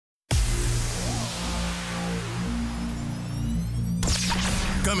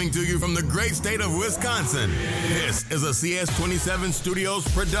Coming to you from the great state of Wisconsin, this is a CS27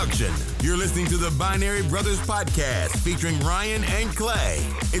 Studios production. You're listening to the Binary Brothers Podcast featuring Ryan and Clay.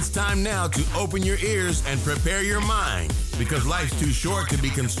 It's time now to open your ears and prepare your mind because life's too short to be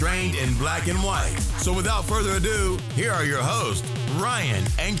constrained in black and white. So without further ado, here are your hosts, Ryan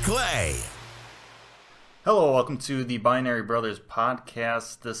and Clay. Hello, welcome to the Binary Brothers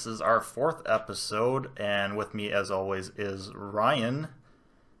Podcast. This is our fourth episode, and with me, as always, is Ryan.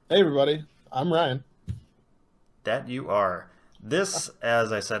 Hey, everybody. I'm Ryan. That you are. This,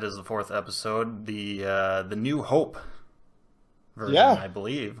 as I said, is the fourth episode, the New Hope version, I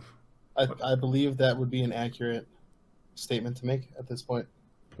believe. I believe that would be an accurate statement to make at this point.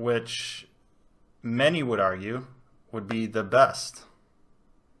 Which many would argue would be the best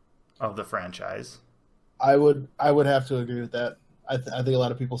of the franchise. I would have to agree with that. I think a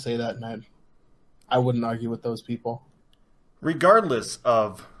lot of people say that, and I wouldn't argue with those people. Regardless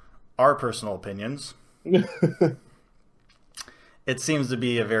of our personal opinions, it seems to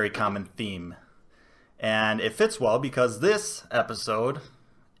be a very common theme. And it fits well because this episode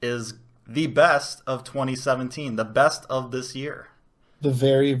is the best of 2017, the best of this year. The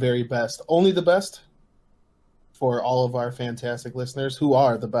very, very best. Only the best for all of our fantastic listeners who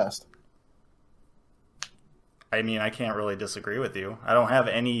are the best. I mean, I can't really disagree with you. I don't have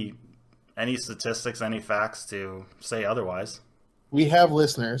any statistics, any facts to say otherwise. We have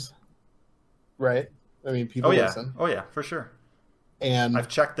listeners, right? I mean, people listen. Oh, yeah, for sure. And I've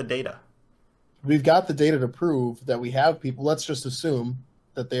checked the data. We've got the data to prove that we have people. Let's just assume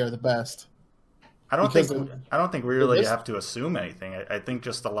that they are the best. I don't think we really have to assume anything. I think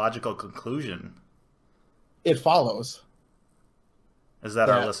just the logical conclusion. It follows. Is that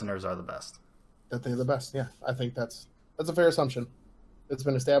our listeners are the best. That they're the best, yeah. I think that's a fair assumption. It's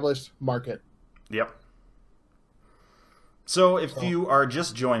been established. Market. Yep. So if you are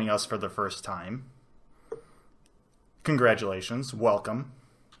just joining us for the first time, congratulations. Welcome.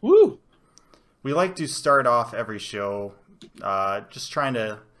 Woo! We like to start off every show just trying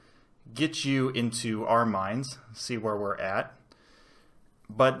to get you into our minds, see where we're at.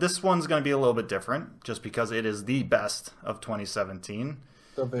 But this one's going to be a little bit different just because it is the best of 2017.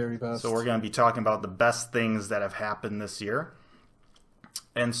 The very best. So we're going to be talking about the best things that have happened this year.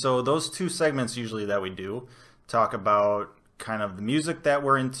 And so those two segments usually that we do talk about kind of the music that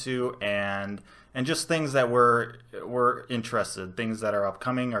we're into and just things that we're interested, things that are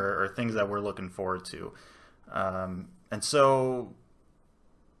upcoming or things that we're looking forward to. And so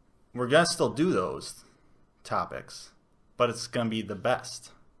we're going to still do those topics, but it's going to be the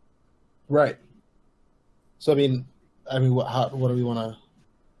best. Right. So I mean, what do we want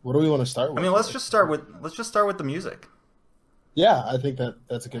to start with? I mean, let's just start with the music. Yeah, I think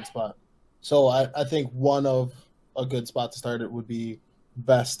that's a good spot. So I think one of a good spot to start it would be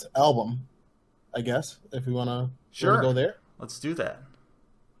best album, I guess, if we want to go there. Let's do that.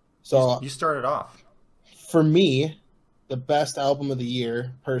 So you started off. For me, the best album of the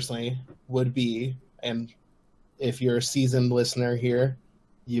year, personally, would be, and if you're a seasoned listener here,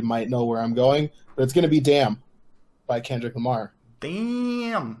 you might know where I'm going, but it's going to be Damn by Kendrick Lamar.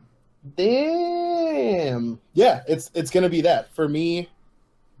 Damn. Yeah, it's going to be that. For me,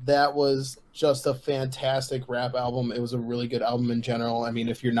 that was just a fantastic rap album. It was a really good album in general. I mean,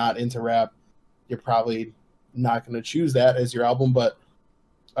 if you're not into rap, you're probably not going to choose that as your album, but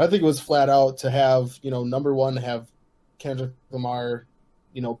I think it was flat out to have, number one, have Kendrick Lamar,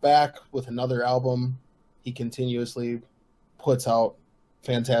 back with another album. He continuously puts out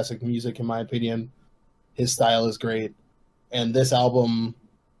fantastic music, in my opinion. His style is great. And this album,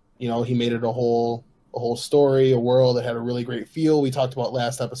 he made it a whole story, a world that had a really great feel. We talked about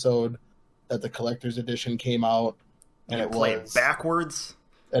last episode that the collector's edition came out, and it played backwards.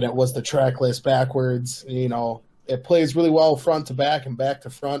 And it was the track list backwards. It plays really well front to back and back to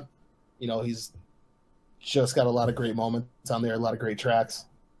front. He's just got a lot of great moments on there, a lot of great tracks.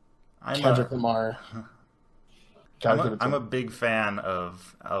 Kendrick Lamar. I'm a big fan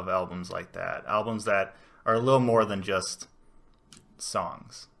of albums like that. Albums that are a little more than just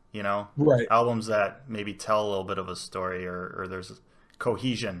songs, Right. Albums that maybe tell a little bit of a story or there's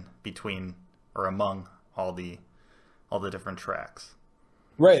cohesion between or among all the different tracks.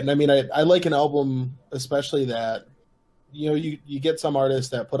 Right. And I mean, I like an album, especially that, you get some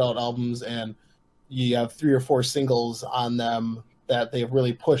artists that put out albums and you have 3 or 4 singles on them that they've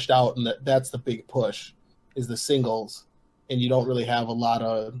really pushed out. And that's the big push is the singles. And you don't really have a lot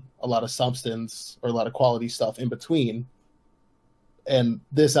of substance or a lot of quality stuff in between. And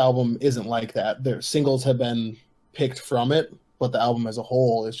this album isn't like that. Their singles have been picked from it, but the album as a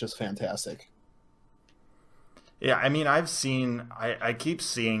whole is just fantastic. Yeah, I mean, I keep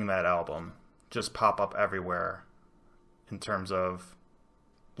seeing that album just pop up everywhere in terms of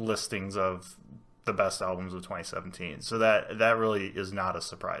listings of the best albums of 2017. So that really is not a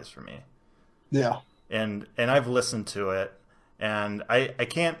surprise for me. Yeah. And I've listened to it, and I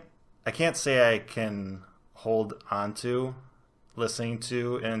can't say I can hold on to listening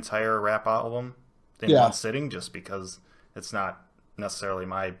to an entire rap album in one sitting, just because it's not necessarily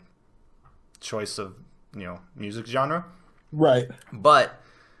my choice of, music genre. Right. But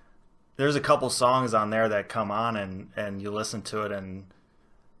there's a couple songs on there that come on and you listen to it, and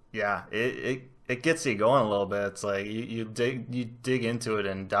yeah, it gets you going a little bit. It's like you dig into it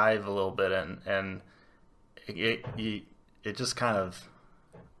and dive a little bit, and it just kind of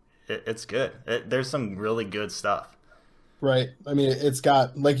it's good. There's some really good stuff. Right. I mean, it's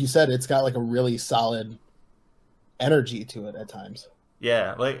got, like you said, it's got like a really solid energy to it at times.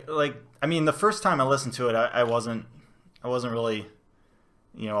 Yeah, like I mean, the first time I listened to it, I wasn't really,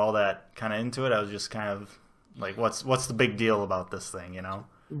 all that kind of into it. I was just kind of like, what's the big deal about this thing,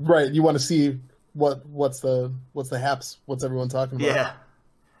 Right. You want to see what's the haps? What's everyone talking about? Yeah.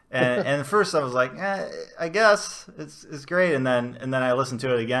 And at first I was like, I guess it's great, and then I listened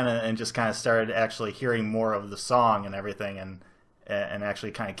to it again and just kind of started actually hearing more of the song and everything, and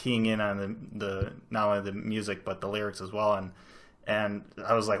actually kind of keying in on the not only the music but the lyrics as well, and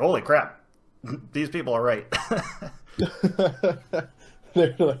I was like, holy crap, these people are right.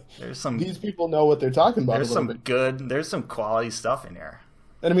 They're like, these people know what they're talking about. There's some quality stuff in here.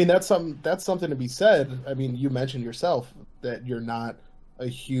 And I mean, that's something to be said. I mean, you mentioned yourself that you're not a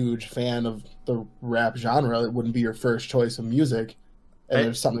huge fan of the rap genre. It wouldn't be your first choice of music. And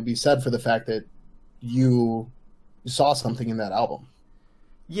there's something to be said for the fact that you saw something in that album.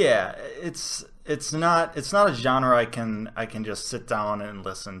 Yeah, it's not a genre I can just sit down and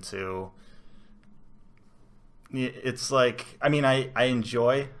listen to. It's like, I mean, I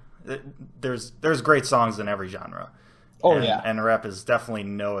enjoy. There's great songs in every genre. Oh, yeah. And rap is definitely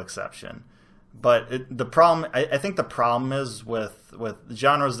no exception. But the problem, I think the problem is with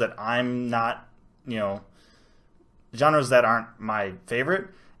genres that I'm not, genres that aren't my favorite,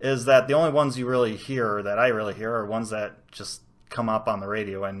 is that the only ones you really hear, that I really hear, are ones that just come up on the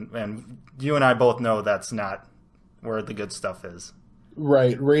radio. And you and I both know that's not where the good stuff is.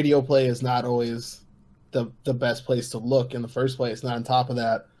 Right. Radio play is not always the best place to look in the first place. And on top of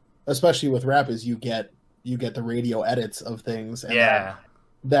that, especially with rap, is you get the radio edits of things. And yeah.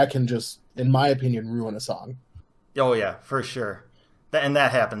 That can just, in my opinion, ruin a song. Oh yeah, for sure. And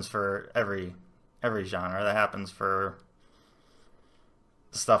that happens for every genre. That happens for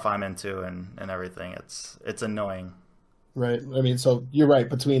the stuff I'm into and everything. It's annoying. Right. I mean, so you're right,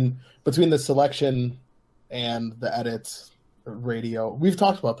 between the selection and the edits, radio. We've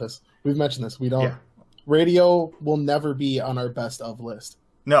talked about this. We've mentioned this. Radio will never be on our best of list.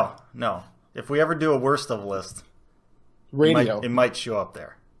 No. If we ever do a worst of list, radio, it might show up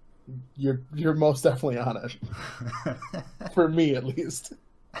there. You're most definitely on it. For me, at least.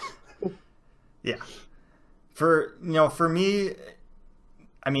 Yeah. For me,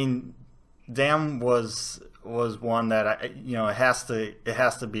 I mean, Damn was one that it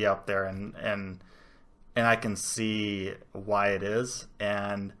has to be up there, and I can see why it is,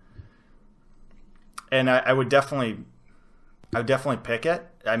 and I would definitely pick it.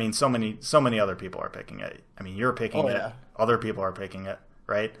 I mean, so many other people are picking it. I mean, you're picking it. Yeah. Other people are picking it,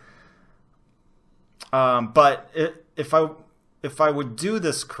 right? But if I would do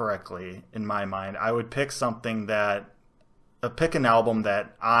this correctly, in my mind, I would pick pick an album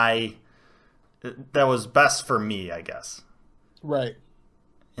that was best for me, I guess. Right.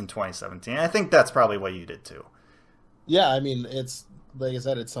 In 2017, I think that's probably what you did too. Yeah, I mean, it's like I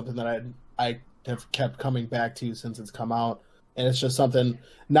said, it's something that I have kept coming back to since it's come out. And it's just something,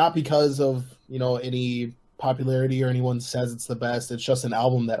 not because of, any popularity or anyone says it's the best. It's just an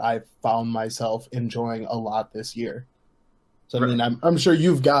album that I've found myself enjoying a lot this year. So, I mean, I'm sure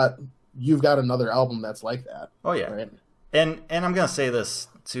you've got another album that's like that. Oh, yeah. Right? And I'm going to say this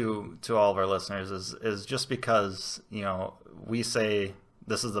to all of our listeners is just because, we say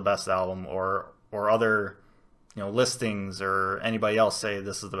this is the best album or other, listings or anybody else say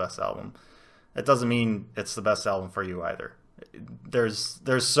this is the best album, it doesn't mean it's the best album for you either. There's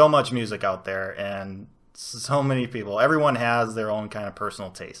so much music out there, and so many people. Everyone has their own kind of personal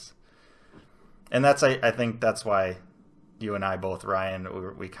taste, and I think that's why you and I both,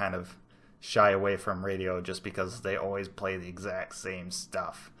 Ryan, we kind of shy away from radio, just because they always play the exact same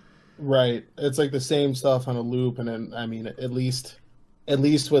stuff. Right. It's like the same stuff on a loop, and then, I mean, at least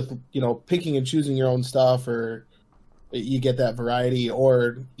with picking and choosing your own stuff, or you get that variety,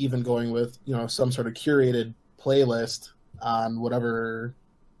 or even going with some sort of curated playlist on whatever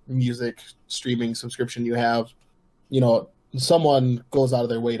music streaming subscription you have, you know, someone goes out of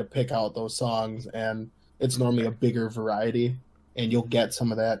their way to pick out those songs, and it's normally a bigger variety, and you'll get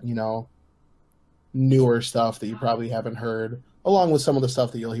some of that, you know, newer stuff that you probably haven't heard, along with some of the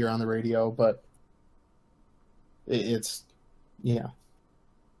stuff that you'll hear on the radio, but it's, yeah.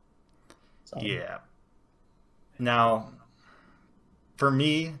 So. Yeah. Now, for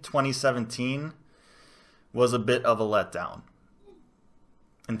me, 2017 was a bit of a letdown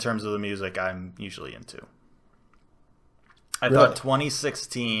in terms of the music I'm usually into. I thought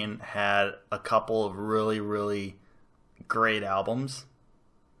 2016 had a couple of really, really great albums.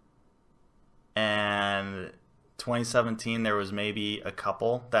 And 2017, there was maybe a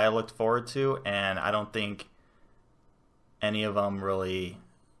couple that I looked forward to, and I don't think any of them really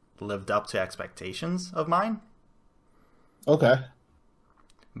lived up to expectations of mine. Okay.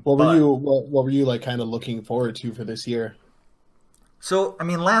 What were you like kind of looking forward to for this year? So, I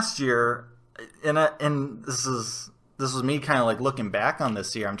mean, last year, and this is me kind of like looking back on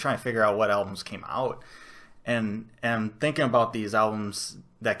this year. I'm trying to figure out what albums came out, and thinking about these albums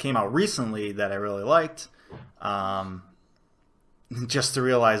that came out recently that I really liked, just to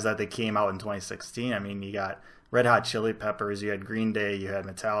realize that they came out in 2016. I mean, you got Red Hot Chili Peppers, you had Green Day, you had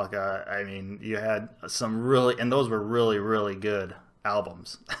Metallica. I mean, you had some really, and those were really, really good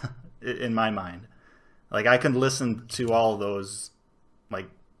albums in my mind. Like, I can listen to all of those like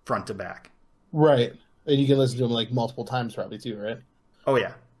front to back. Right. And you can listen to them like multiple times probably too, right? Oh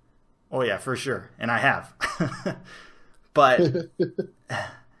yeah, for sure. And I have. But and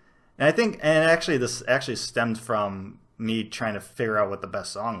I think, and actually this actually stemmed from me trying to figure out what the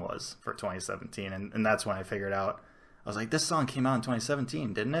best song was for 2017, and that's when I figured out. I was like, this song came out in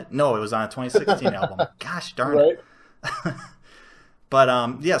 2017, didn't it? No, it was on a 2016 album. Gosh darn it. Right.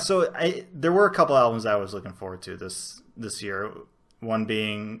 But yeah, so there were a couple albums I was looking forward to this year. One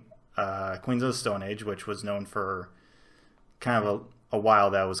being Queens of the Stone Age, which was known for kind of a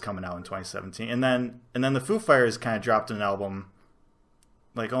while that was coming out in 2017, and then the Foo Fighters kind of dropped an album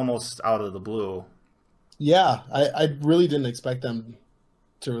like almost out of the blue. Yeah, I really didn't expect them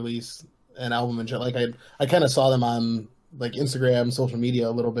to release an album and shit. Like I kind of saw them on like Instagram, social media a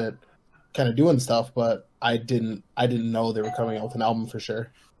little bit, kind of doing stuff, but I didn't know they were coming out with an album for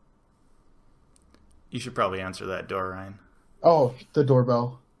sure. You should probably answer that door, Ryan. Oh, the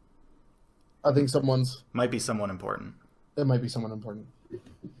doorbell. I think might be someone important. It might be someone important.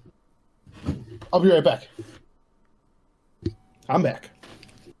 I'll be right back. I'm back.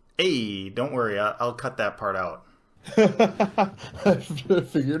 Hey, don't worry. I'll cut that part out. I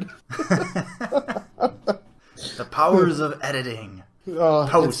figured. The powers of editing.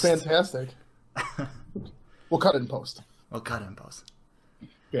 It's fantastic. We'll cut it in post.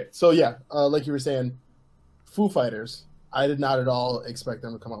 Okay, so yeah, like you were saying, Foo Fighters. I did not at all expect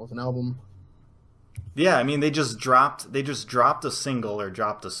them to come out with an album. Yeah, I mean they just dropped a single or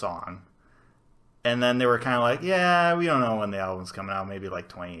dropped a song. And then they were kind of like, yeah, we don't know when the album's coming out, maybe like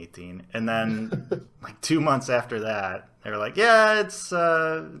 2018. And then like 2 months after that, they were like, yeah, it's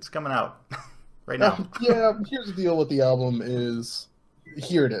coming out right now. Yeah, here's the deal with the album is,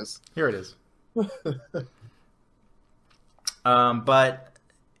 here it is. But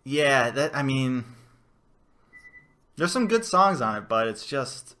yeah, I mean, there's some good songs on it, but it's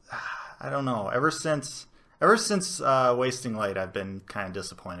just, I don't know. Ever since Wasting Light, I've been kind of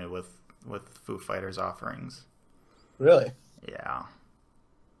disappointed with Foo Fighters offerings. Really? Yeah.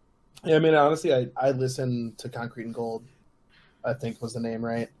 Yeah, I mean, honestly, I listened to Concrete and Gold, I think was the name,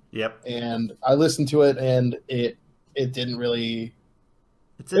 right? Yep. And I listened to it, and it didn't really...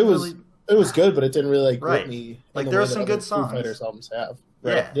 It was good, but it didn't really grip me. Like, there are some good songs. Foo Fighters albums have.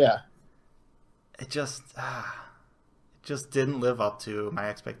 Right? Yeah. It just didn't live up to my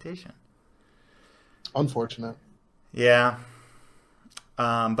expectation. Unfortunate. Yeah.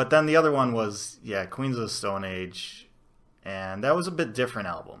 But then the other one was, Queens of the Stone Age, and that was a bit different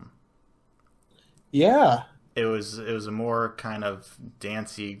album. Yeah. It was a more kind of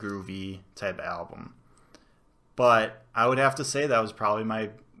dancey, groovy type album. But I would have to say that was probably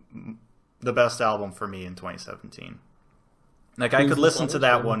the best album for me in 2017. Like, I could listen to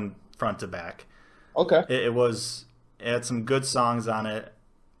that one front to back. Okay. It had some good songs on it.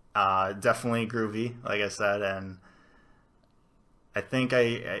 Definitely groovy, like I said, and I think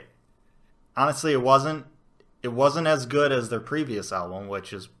I honestly it wasn't as good as their previous album,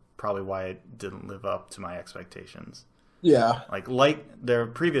 which is probably why it didn't live up to my expectations. Yeah. Like their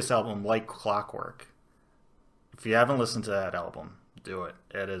previous album, Like Clockwork. If you haven't listened to that album, do it.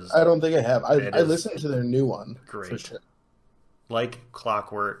 It is. I don't think I have. I listened to their new one. Great. For sure. Like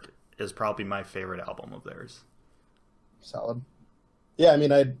Clockwork is probably my favorite album of theirs. solid. Yeah, I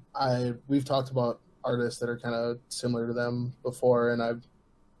mean, we've talked about artists that are kind of similar to them before, and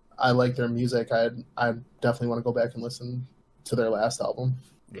I like their music. I definitely want to go back and listen to their last album.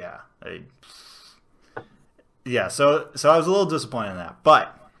 Yeah, So I was a little disappointed in that,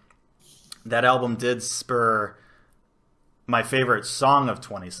 but that album did spur my favorite song of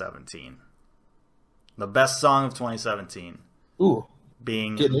 2017. The best song of 2017. Ooh,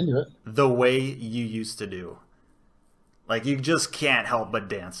 being getting into it. The Way You Used to Do. Like, you just can't help but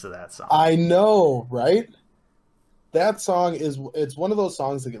dance to that song. I know, right? That song it's one of those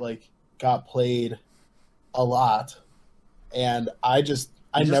songs that like got played a lot, and I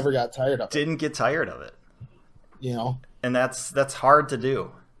never got tired of it. Didn't get tired of it. You know? And that's hard to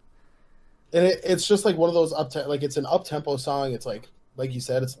do. And it's just like one of those like it's an up-tempo song. It's like you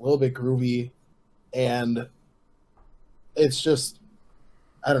said, it's a little bit groovy, and it's just,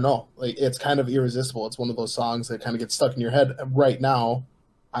 I don't know, like it's kind of irresistible. It's one of those songs that kind of gets stuck in your head. Right now,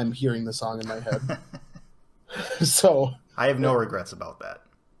 I'm hearing the song in my head. So I have no regrets about that.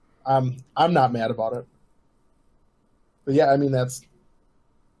 I'm not mad about it. But yeah, I mean, that's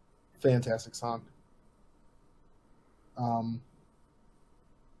a fantastic song.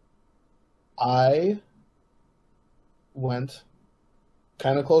 I went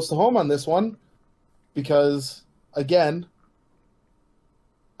kind of close to home on this one because, again,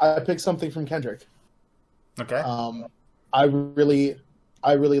 I picked something from Kendrick. Okay. I really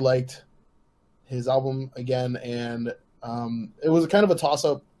liked his album again, and it was kind of a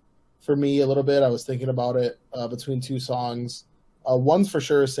toss-up for me a little bit. I was thinking about it between two songs. One's for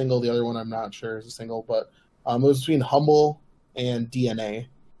sure a single, the other one I'm not sure is a single, but it was between Humble and DNA.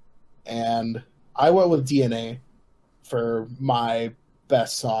 And I went with DNA for my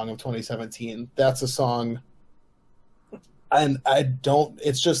best song of 2017. That's a song, and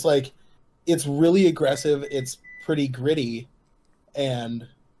it's just like, it's really aggressive, it's pretty gritty, and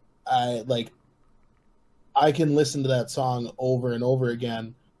I can listen to that song over and over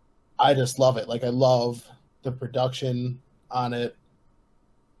again. I just love it. Like, I love the production on it.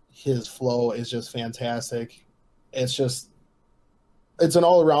 His flow is just fantastic. It's an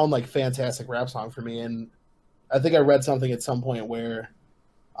all-around, like, fantastic rap song for me. And I think I read something at some point where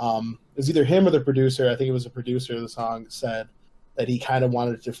it was either him or the producer, I think it was the producer of the song, said that he kind of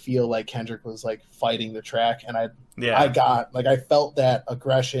wanted it to feel like Kendrick was, like, fighting the track. And I felt that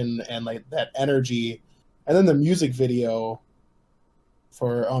aggression and, like, that energy. And then the music video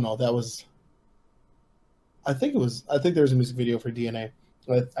for, I think there was a music video for DNA.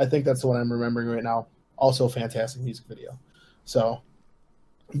 I think that's the one I'm remembering right now. Also a fantastic music video. So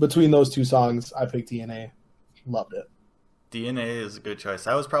between those two songs, I picked DNA. Loved it. DNA is a good choice.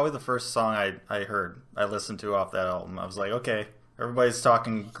 That was probably the first song I listened to off that album. I was like, okay, everybody's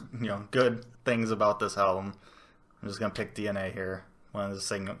talking, good things about this album. I'm just gonna pick DNA here, one of the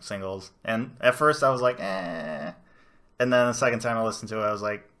singles. And at first, I was like, eh. And then the second time I listened to it, I was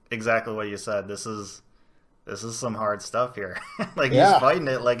like, exactly what you said. This is some hard stuff here. Like, he's fighting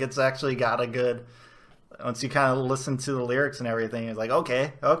it. Like, it's actually got a good. Once you kind of listen to the lyrics and everything, it's like,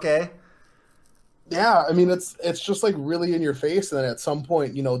 okay. Yeah, I mean, it's just like really in your face, and then at some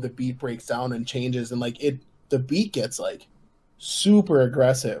point, the beat breaks down and changes, and like the beat gets like super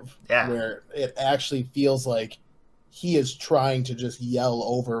aggressive, where it actually feels like he is trying to just yell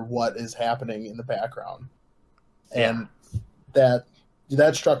over what is happening in the background, and that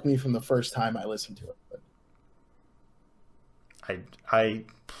struck me from the first time I listened to it.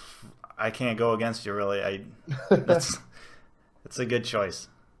 I can't go against you, really. It's a good choice.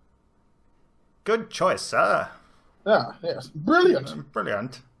 Good choice, Yeah, yes.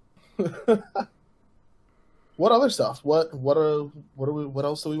 Brilliant. What other stuff? What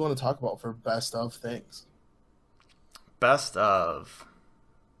else do we want to talk about for best of things? Best of.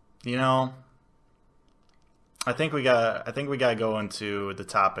 I think we gotta go into the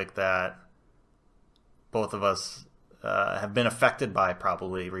topic that both of us have been affected by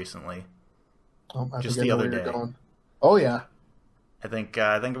probably recently. Just the other day. Oh yeah. I think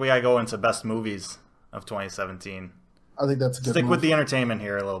we gotta go into best movies of 2017. I think that's a good Stick move. with the entertainment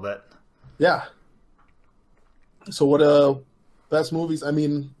here a little bit. Yeah. So what best movies? I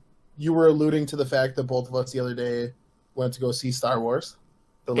mean, you were alluding to the fact that both of us the other day went to go see Star Wars: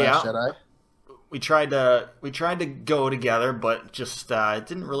 The Last Jedi. We tried to go together, but just it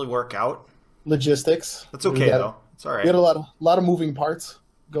didn't really work out. Logistics. That's okay though. It's all right. We had a lot of moving parts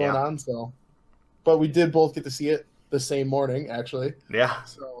going on, so, but we did both get to see it the same morning, actually. Yeah.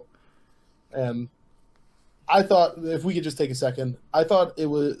 So, and I thought if we could just take a second, I thought it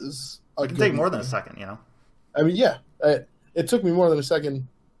was. It can take more than a second, I mean, yeah, it took me more than a second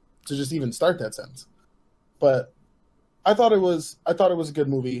to just even start that sentence, but I thought it was a good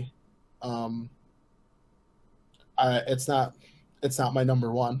movie. It's not my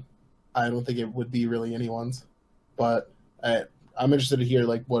number one. I don't think it would be really anyone's, but I'm interested to hear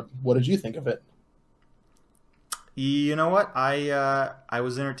like what did you think of it? You know what? I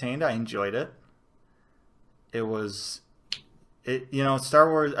was entertained. I enjoyed it. Star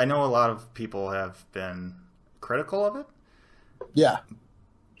Wars. I know a lot of people have been critical of it. Yeah,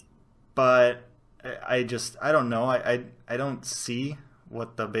 but I don't know. I don't see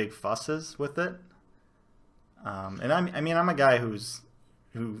what the big fuss is with it. And I'm a guy who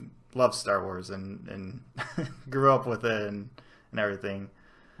loves Star Wars and grew up with it and everything.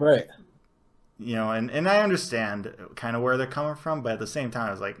 right. And I understand kind of where they're coming from, but at the same time,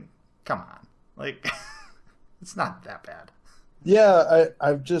 I was like, come on, like it's not that bad. Yeah,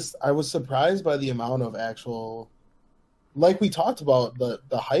 I was surprised by the amount of actual, like we talked about, the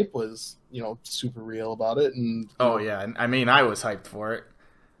hype was, super real about it, and Oh yeah, I was hyped for it.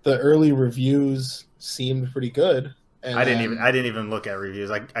 the early reviews seemed pretty good. And I didn't even look at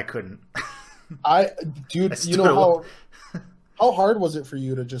reviews. I couldn't. Dude, I you still- know how hard was it for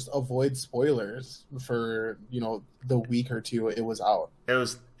you to just avoid spoilers for, the week or two it was out? It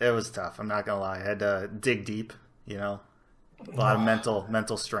was tough. I'm not gonna lie. I had to dig deep. A lot of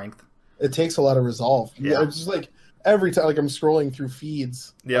mental strength. It takes a lot of resolve. Yeah. It's just like every time, like I'm scrolling through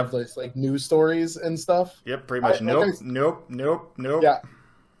feeds Yep. of this like news stories and stuff. Yep, pretty much. Nope. Yeah,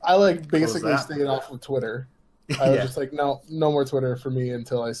 I like Close basically that. stayed off of Twitter. I was Yeah. just like, no more Twitter for me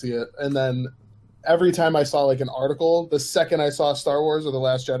until I see it. And then every time I saw like an article, the second I saw Star Wars or The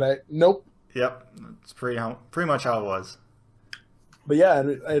Last Jedi, nope. Yep, it's pretty much how it was. But yeah,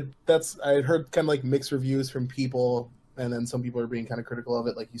 I had heard kind of like mixed reviews from people, and then some people are being kind of critical of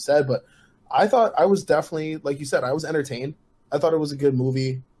it, like you said. But I thought I was definitely, like you said, I was entertained. I thought it was a good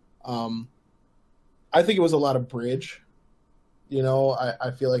movie. I think it was a lot of bridge.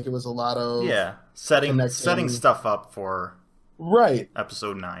 I feel like it was a lot of setting connecting. stuff up for right.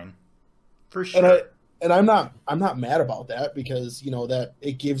 episode 9 for sure. And I'm not mad about that because that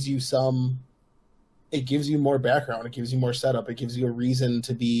it gives you more background, it gives you more setup, it gives you a reason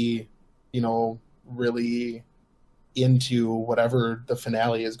to be really into whatever the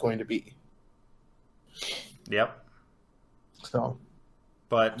finale is going to be. Yep. So,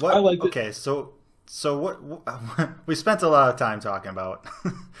 But what? I liked it. Okay, so what? We spent a lot of time talking about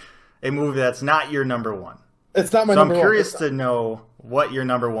a movie that's not your number one. it's not my So I'm number one. curious to know what your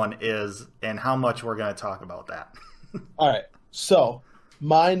number one is and how much we're going to talk about that. All right. So,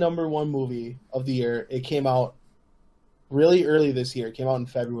 my number one movie of the year, it came out really early this year. It came out in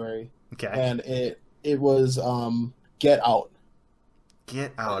February, Okay. and it was Get Out.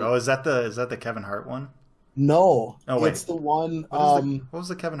 Get Out. Oh, is that the Kevin Hart one? No, Oh, wait. it's the one. What was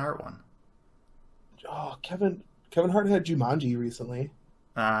the Kevin Hart one? Kevin Hart had Jumanji recently.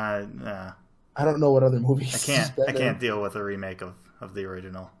 Nah. I don't know what other movies. I he's can't. been I can't in. deal with a remake of the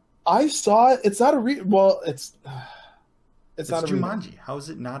original. I saw it. It's not a it's It's not a remake. Jumanji. How is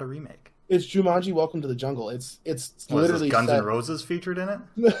it not a remake? It's Jumanji: Welcome to the Jungle. It's Was literally Guns set... N' Roses featured in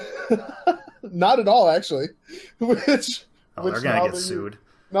it? Not at all, actually. Which Oh, they're now gonna get that sued,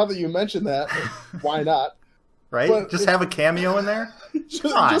 now that you mention that, why not? right? but- Just have a cameo in there.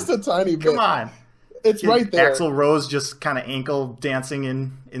 on. Just a tiny bit. Come on. It's right there. Axl Rose just kind of ankle dancing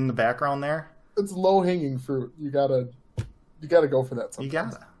in the background there. It's low hanging fruit. You gotta go for that. You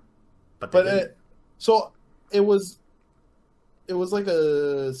Sometimes. gotta. But But didn't. it was like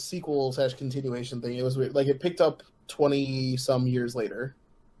a sequel / continuation thing. It was like it picked up 20 some years later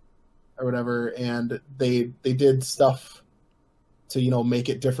or whatever, and they did stuff to make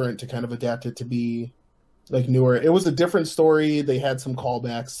it different, to kind of adapt it to be like newer. It was a different story. They had some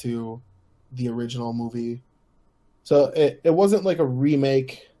callbacks to the original movie, so it wasn't like a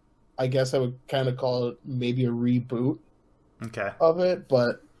remake. I guess I would kind of call it maybe a reboot Okay. of it,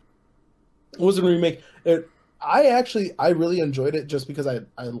 but it wasn't a remake. I really enjoyed it just because I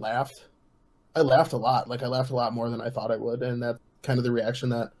laughed. I laughed a lot. Like I laughed a lot more than I thought I would, and that's kind of the reaction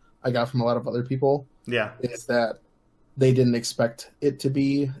that I got from a lot of other people, Yeah. is that they didn't expect it to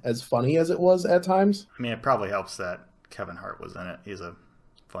be as funny as it was at times. I mean, it probably helps that Kevin Hart was in it. He's a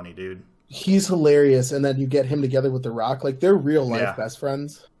funny dude. He's hilarious, and then you get him together with The Rock. Like they're real life Yeah. best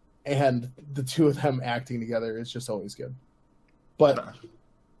friends, and the two of them acting together is just always good. But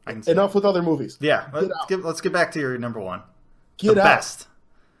I can see enough with other movies. Yeah. Get Let's get back to your number one. Get The Out. best.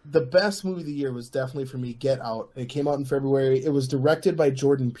 The best movie of the year was definitely for me Get Out. It came out in February. It was directed by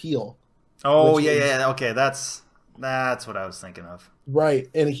Jordan Peele. Oh Which yeah, is- yeah. Okay, that's what I was thinking of. Right.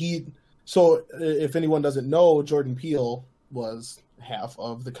 And so if anyone doesn't know, Jordan Peele was half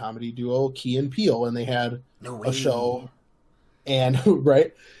of the comedy duo Key and Peele, and they had No way. a show, and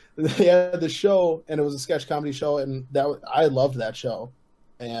right, they had the show, and it was a sketch comedy show, and I loved that show,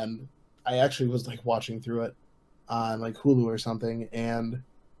 and I actually was like watching through it on like Hulu or something, and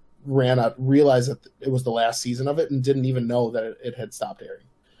realized that it was the last season of it, and didn't even know that it had stopped airing.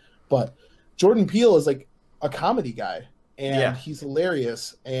 But Jordan Peele is like a comedy guy, and he's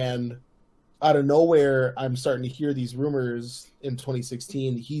hilarious, and out of nowhere, I'm starting to hear these rumors in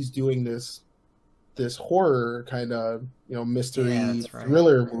 2016. He's doing this horror kind of, mystery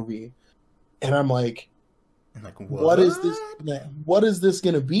thriller movie, and I'm like, what is this? What is this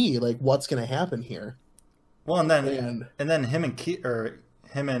going to be? Like, what's going to happen here? Well, and then him and Key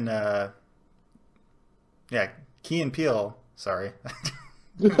and Peele. Sorry,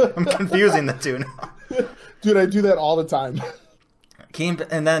 I'm confusing the two now. Dude, I do that all the time.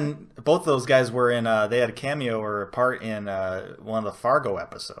 And then both those guys were in. They had a cameo or a part in one of the Fargo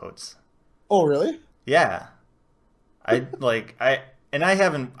episodes. Oh, really? Yeah, I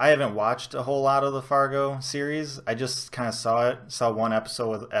haven't watched a whole lot of the Fargo series. I just kind of saw one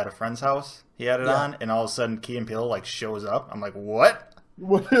episode at a friend's house. He had it on, and all of a sudden Key and Peele like shows up. I'm like, what?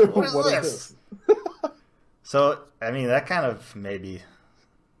 What is this? So I mean, that kind of maybe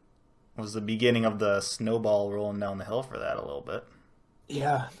was the beginning of the snowball rolling down the hill for that a little bit.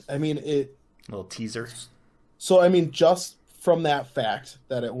 Yeah, I mean a little teaser. So I mean, just from that fact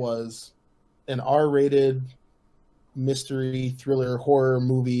that it was an R-rated mystery thriller horror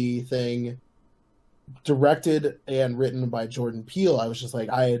movie thing, directed and written by Jordan Peele, I was just like,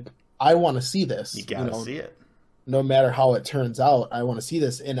 I want to see this. You gotta see it. No matter how it turns out, I want to see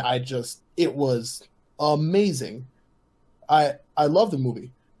this, and it was amazing. I love the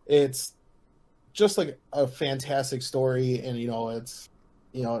movie. It's just like a fantastic story, and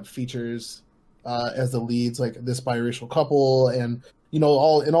it features as the leads like this biracial couple, and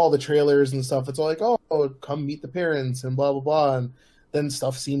all the trailers and stuff, it's all like, oh, come meet the parents and blah blah blah, and then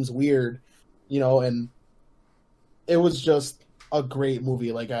stuff seems weird, and it was just a great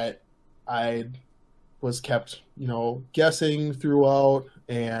movie. Like I was kept guessing throughout,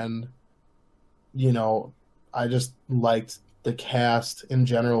 and I just liked the cast in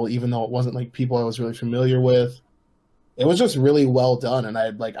general, even though it wasn't like people I was really familiar with. It was just really well done, and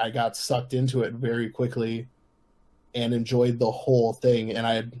I got sucked into it very quickly and enjoyed the whole thing. And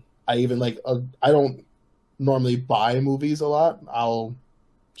I even I don't normally buy movies a lot. I'll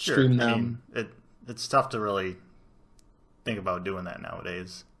stream them. I mean, it's tough to really think about doing that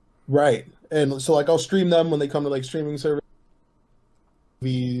nowadays. Right. And so I'll stream them when they come to streaming service,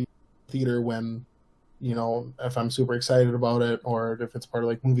 theater when, if I'm super excited about it, or if it's part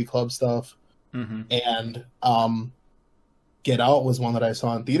of movie club stuff. Mm-hmm. And Get Out was one that I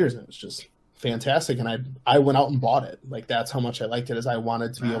saw in theaters, and it was just fantastic. And I went out and bought it. That's how much I liked it, is I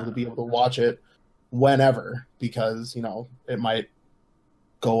wanted to be able to watch it whenever, because, it might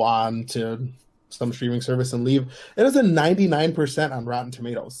go on to some streaming service and leave. It is a 99% on Rotten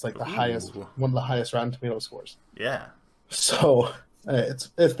Tomatoes. It's one of the highest Rotten Tomatoes scores. Yeah. So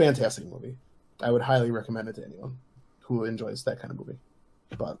it's a fantastic movie. I would highly recommend it to anyone who enjoys that kind of movie.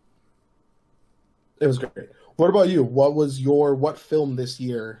 But it was great. What about you? What film this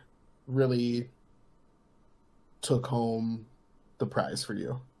year really took home the prize for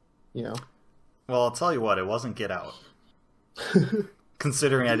you? Well, I'll tell you what, it wasn't Get Out.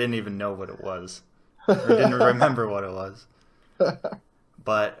 Considering I didn't even know what it was. Or didn't remember what it was.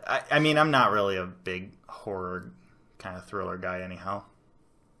 But, I mean, I'm not really a big horror kind of thriller guy anyhow.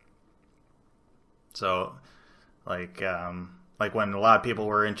 So, like when a lot of people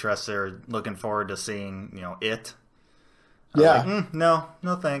were interested or looking forward to seeing, It. Yeah. Like,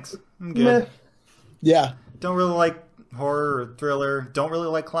 no thanks. I'm good. Meh. Yeah. Don't really like horror or thriller. Don't really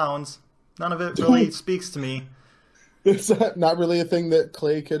like clowns. None of it really speaks to me. It's not really a thing that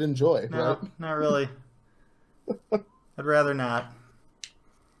Clay could enjoy, no, right? Not really. I'd rather not.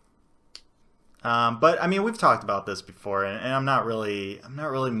 But I mean, we've talked about this before, and I'm not really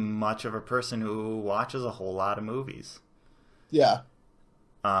much of a person who watches a whole lot of movies. Yeah.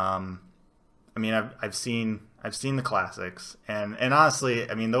 I mean, I've seen the classics, and honestly,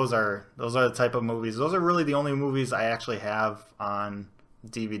 I mean, those are the type of movies. Those are really the only movies I actually have on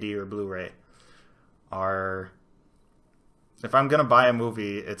DVD or Blu-ray. If I'm gonna buy a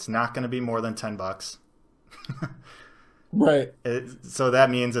movie, it's not gonna be more than $10. Right. So that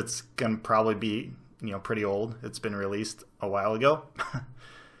means it's gonna probably be pretty old. It's been released a while ago.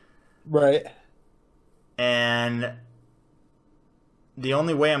 Right. And the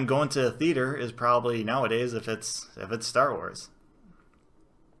only way I'm going to a theater is probably nowadays if it's Star Wars.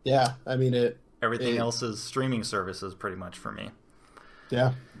 Yeah, I mean Everything else is streaming services pretty much for me.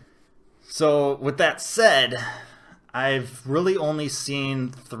 Yeah. So with that said, I've really only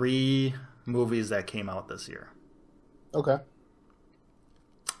seen 3 movies that came out this year. Okay.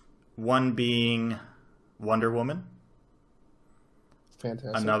 One being Wonder Woman.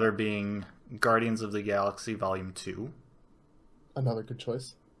 Fantastic. Another being Guardians of the Galaxy Volume 2. Another good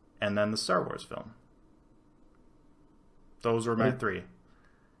choice. And then the Star Wars film. Those were my 3.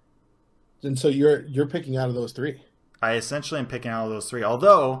 And so you're picking out of those 3. I essentially am picking out of those 3.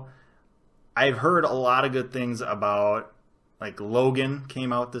 Although, I've heard a lot of good things about, like, Logan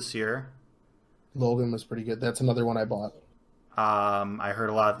came out this year. Logan was pretty good. That's another one I bought. I heard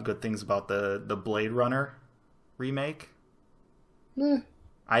a lot of good things about the Blade Runner remake.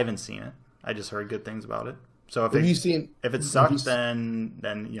 I haven't seen it. I just heard good things about it. So if it sucks, then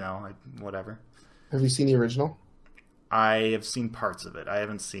whatever. Have you seen the original? I have seen parts of it. I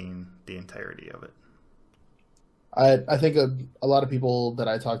haven't seen the entirety of it. I think a lot of people that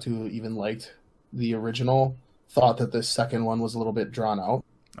I talked to even liked the original, thought that the second one was a little bit drawn out.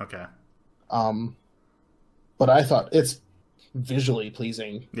 Okay. But I thought it's visually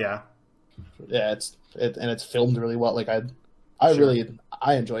pleasing. Yeah. Yeah, it's filmed really well. Like I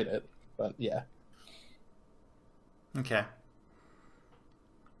enjoyed it. But yeah. Okay.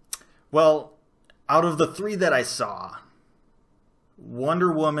 Well, out of the 3 that I saw,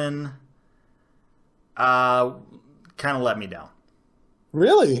 Wonder Woman kind of let me down.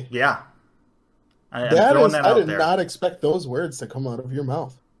 Really? Yeah. I'm I out did there. not expect those words to come out of your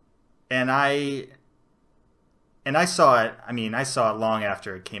mouth. And I saw it. I mean, I saw it long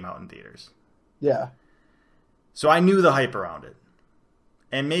after it came out in theaters. Yeah. So I knew the hype around it.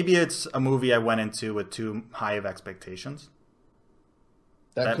 And maybe it's a movie I went into with too high of expectations.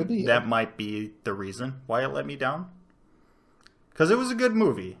 That could be. That might be the reason why it let me down. Because it was a good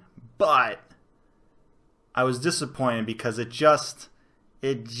movie, but I was disappointed because the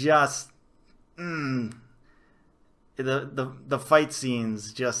fight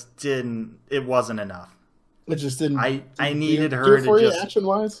scenes just didn't. It wasn't enough. It just didn't. I needed her to just action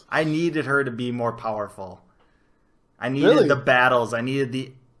wise. I needed her to be more powerful. I needed the battles. They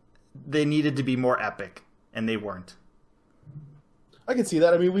needed to be more epic, and they weren't. I can see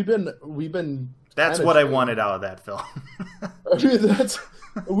that. I mean, we've been. That's what I wanted out of that film. I mean,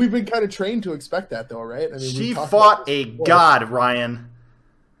 we've been kind of trained to expect that, though, right? I mean, she fought a god, Ryan,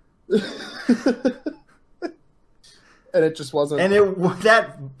 and it just wasn't. And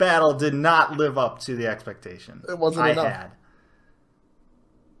that battle did not live up to the expectation It wasn't enough. had.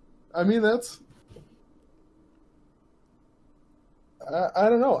 I mean, that's. I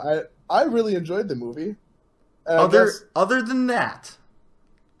don't know. I really enjoyed the movie. Other than that,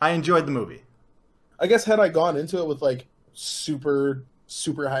 I enjoyed the movie. I guess had I gone into it with like super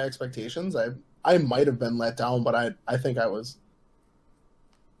high expectations, I might have been let down. But I think I was.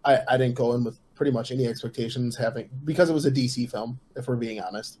 I didn't go in with pretty much any expectations because it was a DC film. If we're being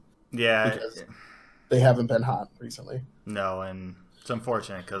honest. Yeah. Because they haven't been hot recently. No, and it's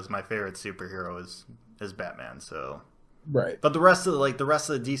unfortunate because my favorite superhero is Batman. So. Right. But the rest of the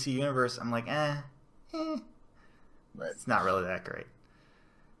DC universe, I'm like, Right. It's not really that great.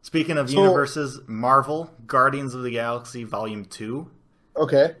 Speaking of universes, Marvel, Guardians of the Galaxy Volume 2.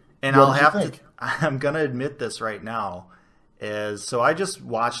 Okay. And I'm going to admit this right now, so I just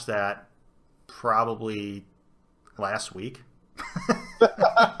watched that probably last week.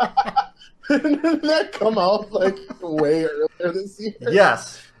 Didn't that come out like way earlier this year?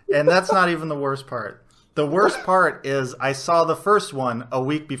 Yes. And that's not even the worst part. The worst part is I saw the first one a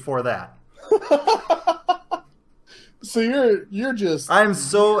week before that. So you're just I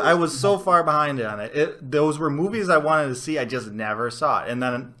was so far behind on it. Those were movies I wanted to see. I just never saw it. And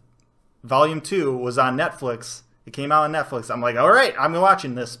then Volume 2 was on Netflix. It came out on Netflix. I'm like, all right, I'm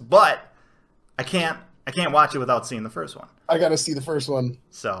watching this, but I can't watch it without seeing the first one. I got to see the first one.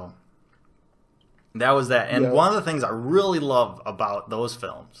 So that was that. And one of the things I really love about those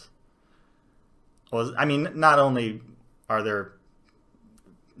films was, I mean, not only are there,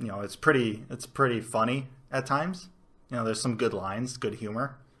 it's pretty funny at times. There's some good lines, good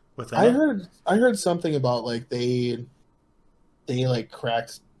humor within it. I heard something about like they like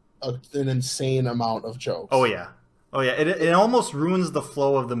cracked an insane amount of jokes. Oh yeah. It almost ruins the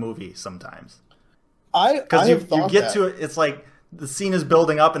flow of the movie sometimes. Because you get to it, it's like the scene is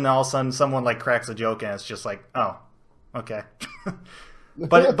building up, and then all of a sudden someone like cracks a joke, and it's just like, oh, okay.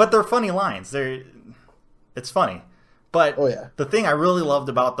 but they're funny lines. It's funny. But the thing I really loved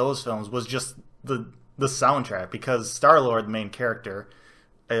about those films was just the soundtrack, because Star-Lord, the main character,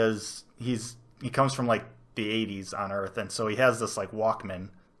 he comes from like the 80s on Earth, and so he has this like Walkman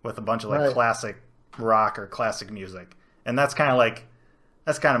with a bunch of like classic rock or classic music, and that's kind of like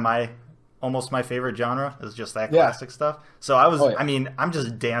That's kind of almost my favorite genre is just that Yeah. classic stuff. So I was, Oh, yeah. I mean, I'm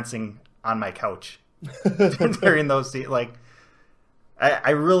just dancing on my couch during those scenes. Like, I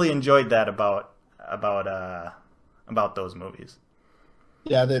really enjoyed that about those movies.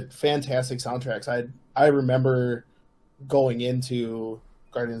 Yeah, the fantastic soundtracks. I remember going into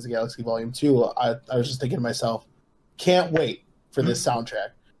Guardians of the Galaxy Volume 2, I was just thinking to myself, can't wait for this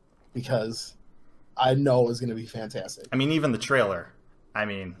soundtrack because I know it was going to be fantastic. I mean, even the trailer. I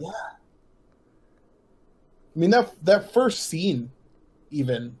mean, Yeah. I mean, that first scene,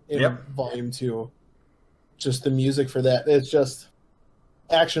 even in Yep. Volume 2, just the music for that, it's just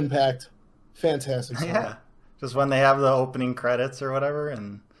action-packed, fantastic song. yeah, just when they have the opening credits or whatever,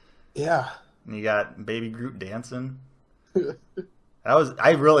 and Yeah. you got Baby Groot dancing.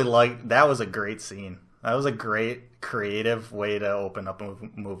 I really liked. That was a great scene. That was a great creative way to open up a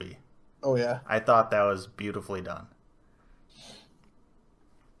movie. Oh, yeah. I thought that was beautifully done.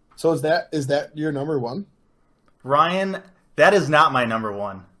 So is that your number one? Ryan, that is not my number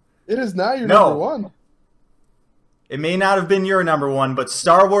one. It is not your No. number one. It may not have been your number one, but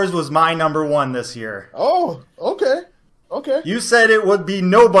Star Wars was my number one this year. Oh, okay. Okay. You said it would be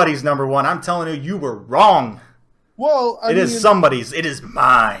nobody's number one. I'm telling you, you were wrong. Well, I It mean, is somebody's. It is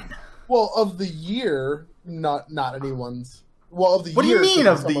mine. well, of the year, not anyone's. Well, of the What do year. you it could mean be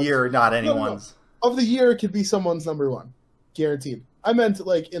of the someone's- year, not no. anyone's? Of the year, it could be someone's number one, guaranteed. I meant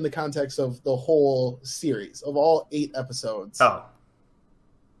like in the context of the whole series of all 8 episodes. Oh,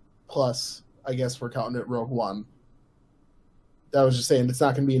 Plus, I guess we're counting it Rogue One. I was just saying it's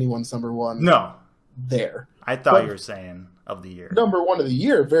not going to be anyone's number one. no. There. I thought But- you were saying of the year. Number one of the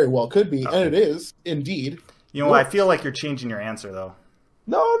year very well could be, Okay. and it is indeed. You know, I feel like you're changing your answer, though.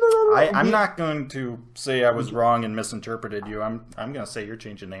 No. I'm not going to say I was wrong and misinterpreted you. I'm going to say you're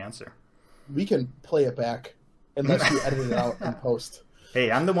changing the answer. We can play it back unless you edit it out and post.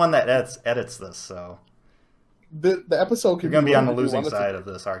 Hey, I'm the one that edits this, so The episode could you're going to be on the whatever you losing want it to side be. of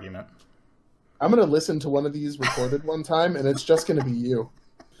this argument. I'm going to listen to one of these recorded one time, and it's just going to be you.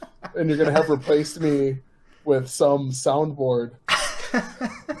 And you're going to have replaced me with some soundboard.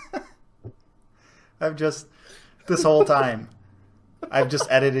 This whole time, I've just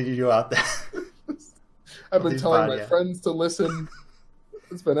edited you out there. I've been These telling my podcasts. friends to listen.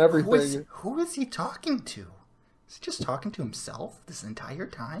 It's been everything. Who is he talking to? Is he just talking to himself this entire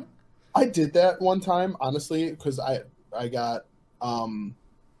time? I did that one time, honestly, because I got some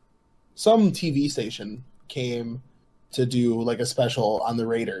TV station came to do like a special on the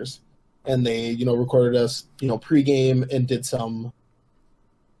Raiders, and they recorded us pregame and did some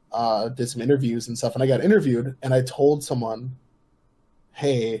interviews and stuff. And I got interviewed, and I told someone,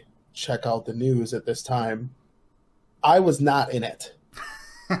 "Hey, check out the news at this time." I was not in it.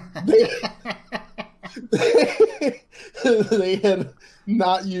 They had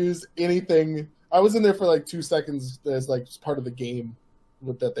not used anything. I was in there for like 2 seconds as like part of the game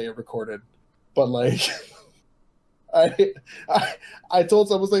that they had recorded, but like I told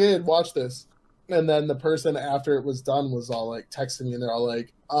someone, I was like, "Hey, watch this," and then the person after it was done was all like texting me, and they're all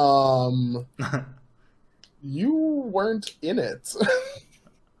like, "You weren't in it."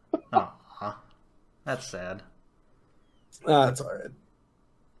 Aw, that's sad. It's all right.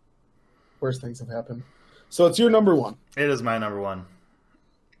 Worst things have happened. So it's your number one. It is my number one.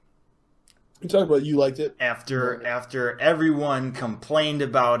 You talked about you liked it. After everyone complained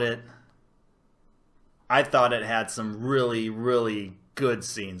about it, I thought it had some really, really good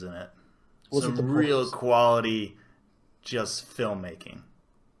scenes in it. Was it Some the real pose? quality, just filmmaking.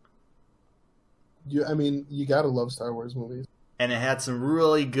 You gotta love Star Wars movies. And it had some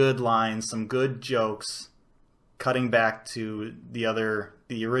really good lines, some good jokes, cutting back to the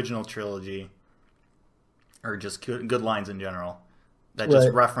original trilogy, or just good lines in general that just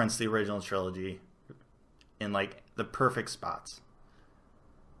Right. reference the original trilogy in like the perfect spots.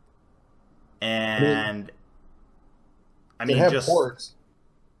 And I They mean, have just porgs.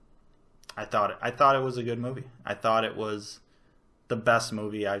 I thought it was a good movie. I thought it was the best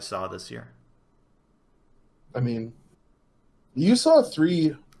movie I saw this year. I mean, you saw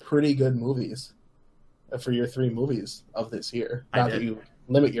 3 pretty good movies for your 3 movies of this year. I Not did. that you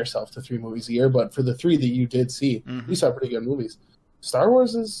limit yourself to 3 movies a year, but for the 3 that you did see, Mhm. you saw pretty good movies. Star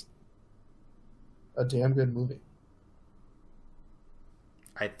Wars is a damn good movie.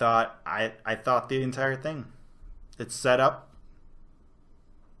 I thought the entire thing. It set up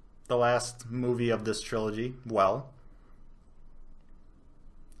the last movie of this trilogy well.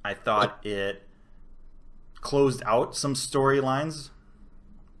 I thought it closed out some storylines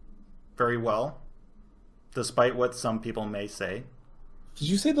very well, despite what some people may say. Did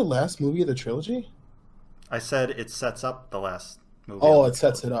you say the last movie of the trilogy? I said it sets up the last movie. Oh, it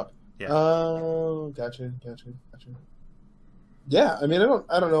sets it up. Yeah. Oh, gotcha. Yeah, I mean,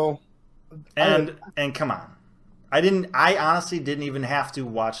 I don't know. And come on. I honestly didn't even have to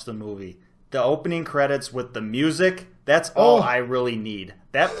watch the movie. The opening credits with the music, that's all I really need.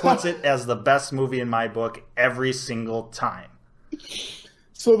 That puts it as the best movie in my book every single time.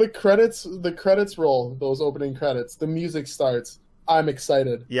 So the credits roll, those opening credits, the music starts. I'm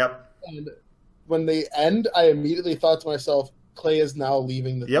excited. Yep. And when they end, I immediately thought to myself, Clay is now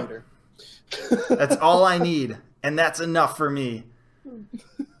leaving the theater. That's all I need, and that's enough for me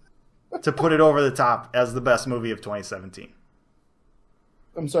to put it over the top as the best movie of 2017.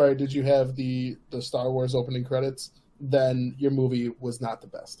 I'm sorry, did you have the Star Wars opening credits? Then your movie was not the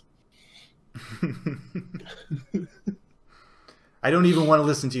best. I don't even want to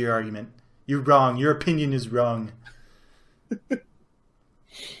listen to your argument. You're wrong. Your opinion is wrong.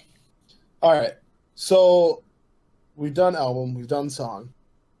 All right. So we've done album, we've done song,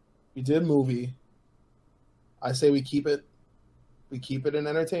 we did movie. I say we keep it in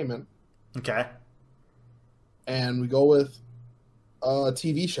entertainment. Okay. And we go with a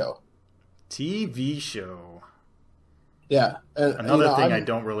TV show. TV show. Yeah. And, another thing I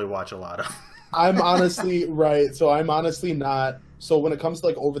don't really watch a lot of. I'm honestly right. So I'm honestly not. So when it comes to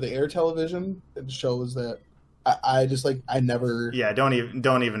like over the air television, it shows that I just like I never. Yeah, don't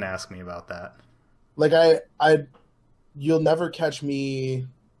even ask me about that. Like you'll never catch me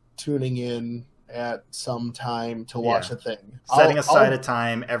tuning in at some time to watch a thing. Setting aside a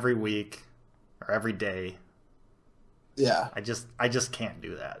time every week or every day. Yeah. I just can't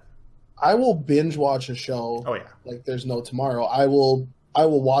do that. I will binge watch a show. Oh yeah. Like there's no tomorrow. I will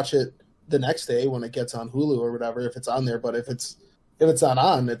watch it the next day when it gets on Hulu or whatever if it's on there, but if it's not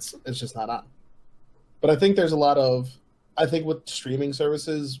on, it's just not on. But I think there's I think with streaming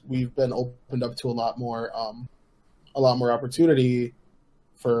services, we've been opened up to a lot more opportunity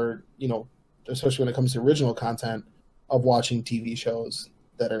for, especially when it comes to original content of watching TV shows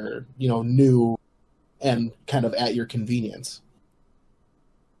that are, new and kind of at your convenience.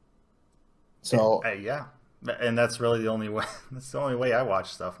 So yeah. And that's really the only way that's the only way I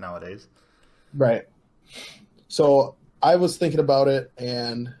watch stuff nowadays. Right. So I was thinking about it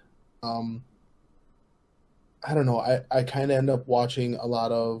and I don't know, I kind of end up watching a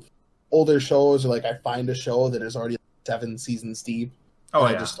lot of older shows, or like I find a show that is already 7 seasons deep. Oh,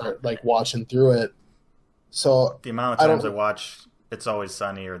 and I just start like watching through it. So the amount of times I watch It's Always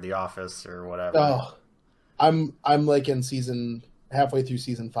Sunny or The Office or whatever. Oh, I'm like halfway through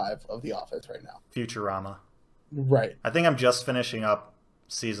season 5 of The Office right now. Futurama. Right. I think I'm just finishing up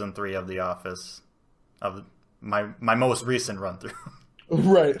season 3 of The Office, of my most recent run through.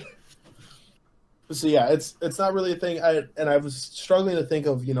 Right. So yeah, it's not really a thing. I was struggling to think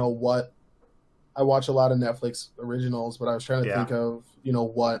of what. I watch a lot of Netflix originals, but I was trying to think of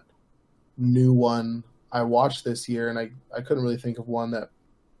what new one I watched this year, and I couldn't really think of one that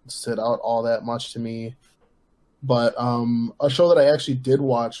stood out all that much to me. But a show that I actually did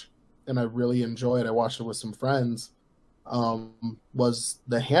watch and I really enjoyed, I watched it with some friends, was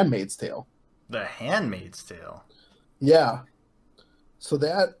The Handmaid's Tale. The Handmaid's Tale? Yeah. So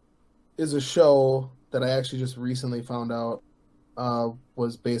that is a show that I actually just recently found out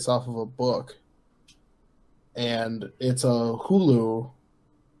was based off of a book. And it's a Hulu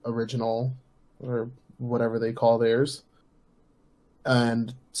original, or whatever they call theirs.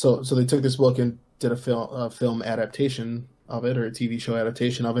 And so they took this book and did a film adaptation of it, or a TV show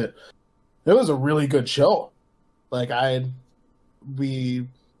adaptation of it. It was a really good show. Like we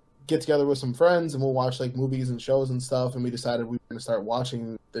get together with some friends and we'll watch like movies and shows and stuff, and we decided we were going to start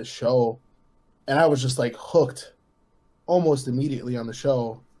watching this show, and I was just like hooked almost immediately on the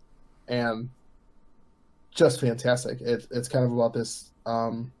show, and just fantastic. It's kind of about this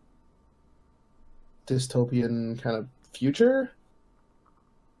dystopian kind of future,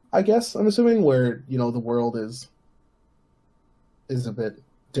 I guess I'm assuming, where the world is a bit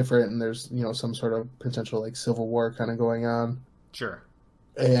different, and there's some sort of potential like civil war kind of going on. Sure.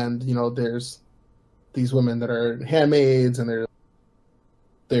 And there's these women that are handmaids, and they're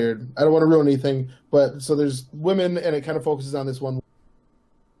I don't want to ruin anything, but so there's women, and it kind of focuses on this one.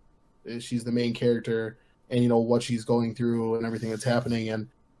 She's the main character, and what she's going through and everything that's happening, and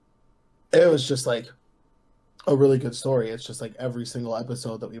it was just like a really good story. It's just like every single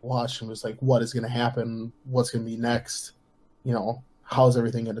episode that we watched, and was like, what is going to happen? What's going to be next? How's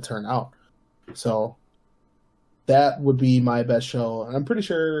everything going to turn out? So that would be my best show, and I'm pretty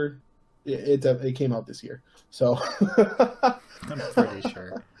sure it came out this year. So I'm pretty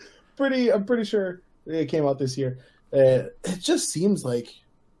sure. I'm pretty sure it came out this year. It just seems like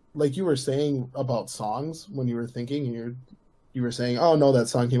you were saying about songs when you were thinking, and you were saying, oh no, that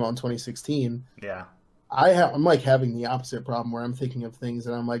song came out in 2016. Yeah. I'm like having the opposite problem where I'm thinking of things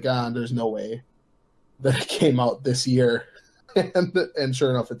and I'm like, there's no way that it came out this year, and sure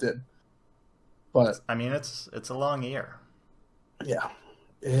enough, it did. But I mean, it's a long year. Yeah,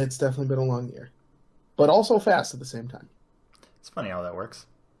 it's definitely been a long year, but also fast at the same time. It's funny how that works.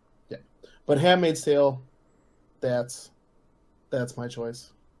 Yeah, but Handmaid's Tale, that's my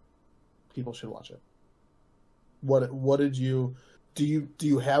choice. People should watch it. What did you do?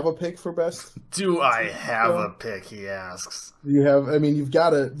 You have a pick for best? Do I have a pick? He asks. You have. I mean, you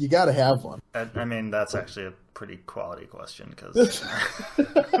gotta have one. I mean, that's actually a pretty quality question because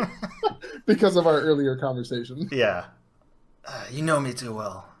because of our earlier conversation. Yeah, you know me too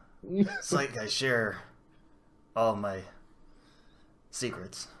well. It's like I share all my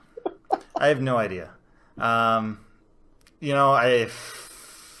secrets. I have no idea. You know, I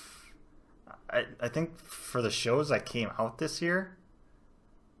think for the shows that came out this year,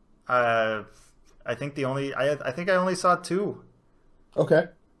 I think I only saw two. Okay.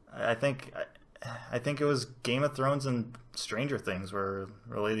 I think it was Game of Thrones and Stranger Things were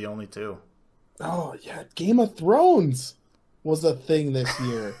really the only two. Oh yeah, Game of Thrones was a thing this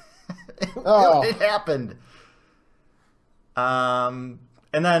year. It happened. And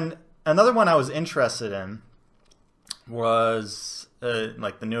then another one I was interested in was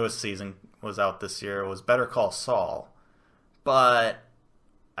like the newest season was out this year. It was Better Call Saul, but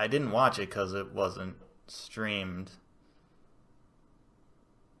I didn't watch it because it wasn't streamed.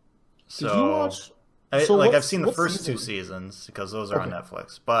 So, did you watch? I've seen the first two seasons because those are on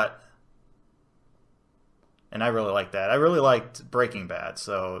Netflix, and I really like that. I really liked Breaking Bad,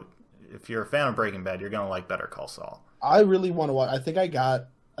 so if you're a fan of Breaking Bad, you're gonna like Better Call Saul. I really want to watch. I think I got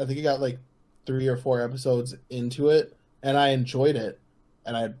like 3 or 4 episodes into it, and I enjoyed it,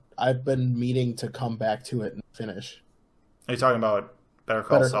 and I've been meaning to come back to it and finish. Are you talking about Better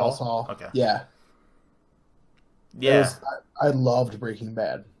Call Saul? Okay. Yeah. Yeah. I loved Breaking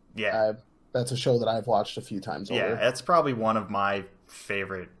Bad. Yeah. That's a show that I've watched a few times over. Yeah, that's probably one of my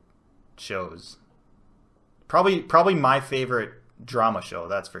favorite shows. Probably my favorite drama show,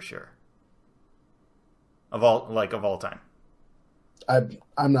 that's for sure. Of all time.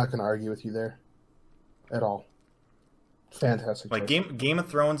 I'm not going to argue with you there at all. Fantastic. Like Game of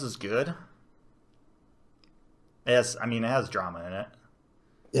Thrones is good. It has drama in it.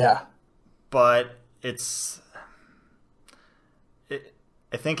 Yeah. But I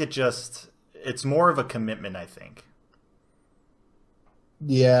think it's more of a commitment, I think.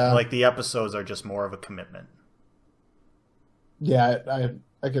 Yeah. Like the episodes are just more of a commitment. Yeah,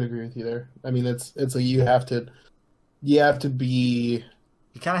 I could agree with you there. I mean, it's like you have to be.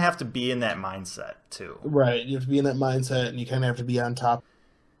 You kind of have to be in that mindset too. Right, you have to be in that mindset, and you kind of have to be on top.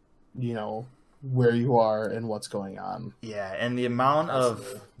 Where you are and what's going on. Yeah, and the amount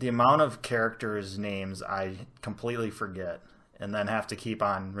of characters' names I completely forget, and then have to keep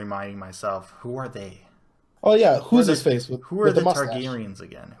on reminding myself, who are they? Oh yeah, who's his face with who are with the mustache? Targaryens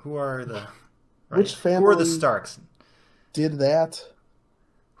again? Who are the which family? Who are the Starks? Did that?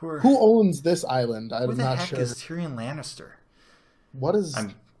 Who owns this island? I'm not sure. Who the heck is Tyrion Lannister? What is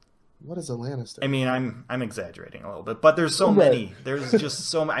a Lannister? I mean, I'm exaggerating a little bit, but there's so many. There's just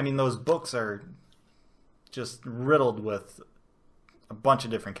so many. I mean, those books are just riddled with a bunch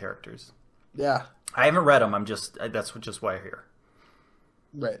of different characters. Yeah. I haven't read them. That's just why I hear.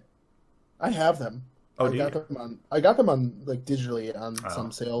 Right. I have them. Oh, I got them on like digitally on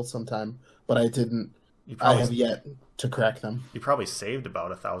some sale sometime, but I didn't. I have yet to crack them. You probably saved about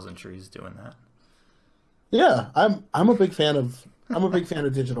 1,000 trees doing that. Yeah, I'm a big fan of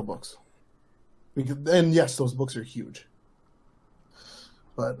digital books. And yes, those books are huge.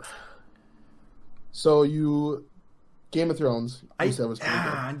 But so Game of Thrones. You said was pretty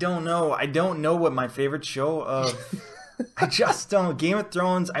good. I don't know. I don't know what my favorite show of. I just don't. Game of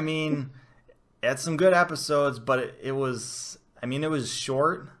Thrones. I mean, it had some good episodes, but it was. I mean, it was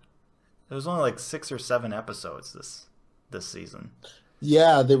short. It was only like 6 or 7 episodes this season.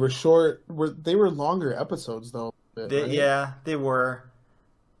 Yeah, they were short. They were longer episodes though. Right? Yeah, they were.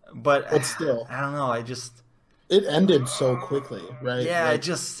 But still, I don't know. It ended so quickly, right? Yeah, like,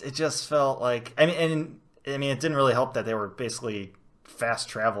 it just felt like. I mean, it didn't really help that they were basically fast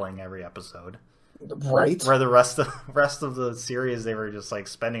traveling every episode. Right. Where the rest of the series, they were just like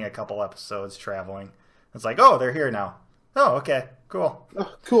spending a couple episodes traveling. It's like, oh, they're here now. Oh, okay, cool.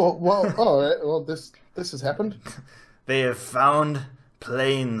 Oh, cool. Well, all right. Well, this has happened. They have found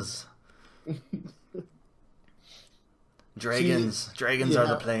planes. Dragons. Dragons are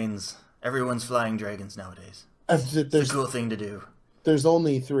the planes. Everyone's flying dragons nowadays. It's a cool thing to do. There's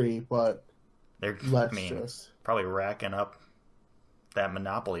only 3, but they're let's probably racking up that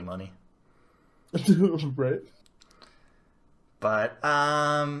Monopoly money. Right. But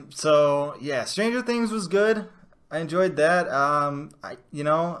so yeah, Stranger Things was good. I enjoyed that. I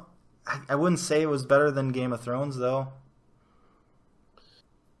wouldn't say it was better than Game of Thrones though.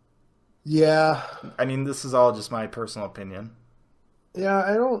 Yeah. I mean, this is all just my personal opinion. Yeah,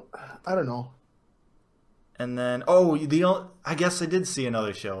 I don't know. And then I guess I did see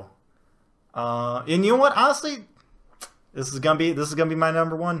another show. And you know what? Honestly, this is gonna be my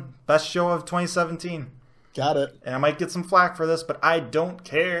number one best show of 2017. Got it. And I might get some flack for this, but I don't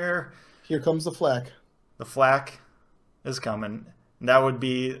care. Here comes the flack. The flack is coming. And that would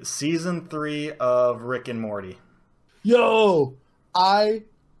be season 3 of Rick and Morty. Yo, I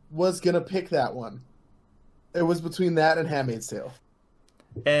was gonna pick that one. It was between that and Handmaid's Tale.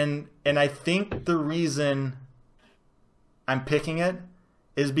 And I think the reason I'm picking it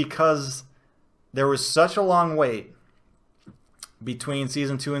is because there was such a long wait between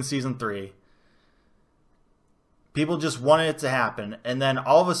season 2 and season 3. People just wanted it to happen, and then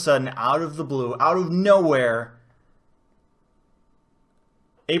all of a sudden, out of the blue, out of nowhere,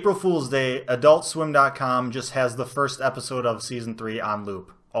 April Fool's Day, AdultSwim.com just has the first episode of season 3 on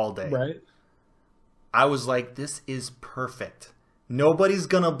loop all day. Right. I was like, this is perfect. Nobody's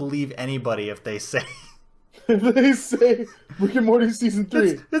gonna believe anybody if they say They say Rick and Morty season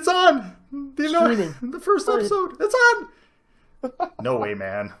 3. it's on. Streaming. The first episode. It's on. No way,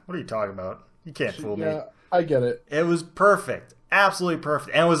 man. What are you talking about? You can't fool me. Yeah, I get it. It was perfect. Absolutely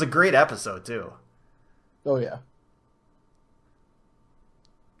perfect. And it was a great episode, too. Oh, yeah.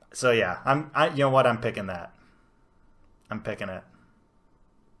 So, yeah. You know what? I'm picking that. I'm picking it.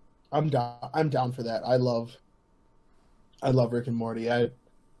 I'm down for that. I love Rick and Morty. I'd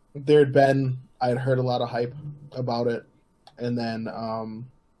heard a lot of hype about it, and then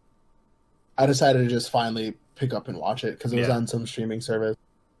I decided to just finally pick up and watch it because it was on some streaming service.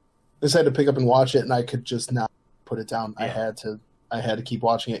 I decided to pick up and watch it, and I could just not put it down. Yeah. I had to keep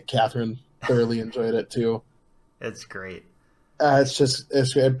watching it. Catherine thoroughly enjoyed it too. It's great.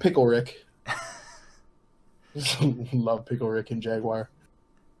 It's great. Pickle Rick. Love Pickle Rick and Jaguar.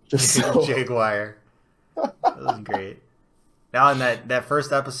 Jaguar. That was great. Now, and that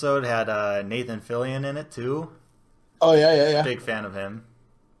first episode had Nathan Fillion in it too. Oh yeah. Big fan of him.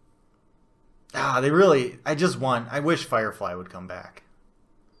 I wish Firefly would come back.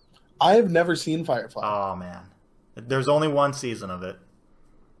 I have never seen Firefly. Oh man, there's only one season of it.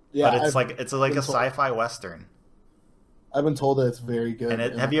 Yeah, but it's like a sci-fi western. I've been told that it's very good.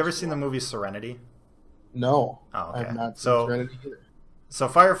 And have you ever seen the movie Serenity? No. Oh, okay. I have not seen Serenity either. So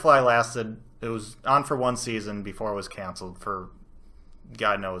Firefly it was on for one season before it was canceled for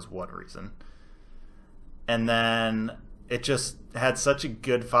God knows what reason. And then it just had such a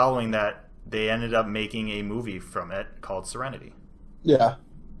good following that they ended up making a movie from it called Serenity. Yeah.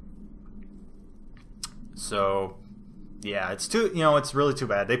 So, yeah, it's really too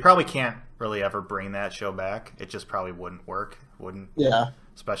bad. They probably can't really ever bring that show back. It just probably wouldn't work. Yeah.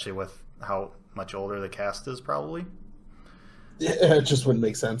 Especially with how much older the cast is probably. Yeah, it just wouldn't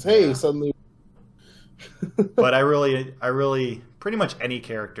make sense. Hey, suddenly. But I really, pretty much any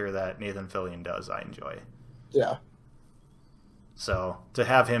character that Nathan Fillion does, I enjoy. Yeah. So to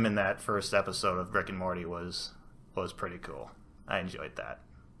have him in that first episode of Rick and Morty was pretty cool. I enjoyed that.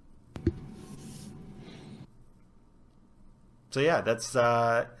 So yeah, that's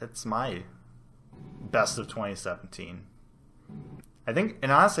my best of 2017. I think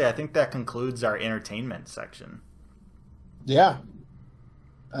that concludes our entertainment section. Yeah.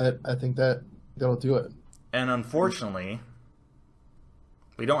 I think that'll do it. And unfortunately,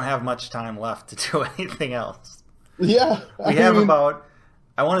 we don't have much time left to do anything else. Yeah.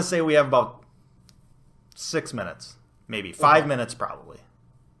 I want to say we have about 6 minutes, maybe 5 minutes probably.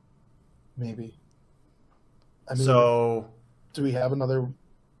 Maybe. So do we have another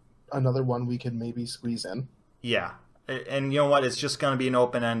one we can maybe squeeze in? Yeah. And you know what? It's just going to be an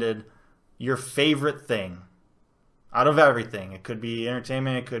open-ended, your favorite thing out of everything. It could be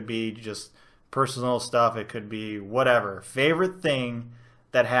entertainment. It could be just personal stuff. It could be whatever. Favorite thing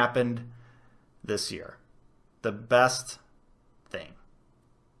that happened this year. The best thing.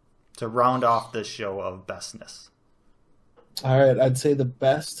 To round off this show of bestness. All right. I'd say the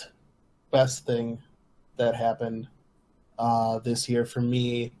best thing that happened this year for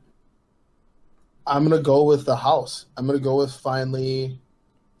me, I'm going to go with the house. I'm going to go with finally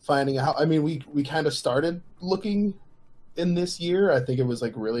finding a house. I mean, we kind of started looking in this year. I think it was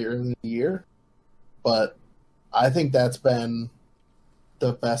like really early in the year. But I think that's been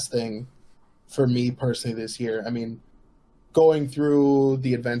the best thing for me personally this year. I mean, going through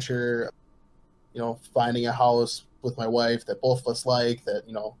the adventure, finding a house, with my wife that both of us like, that,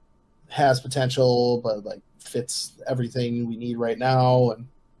 you know, has potential, but like fits everything we need right now, and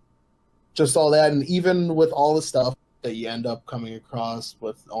just all that. And even with all the stuff that you end up coming across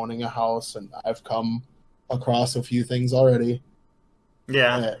with owning a house, and I've come across a few things already.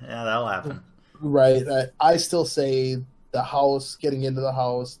 Yeah, that'll happen. Right. I still say the house, getting into the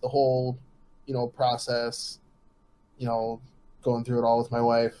house, the whole, you know, process, you know, going through it all with my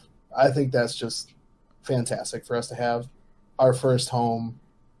wife, I think that's just fantastic for us to have our first home.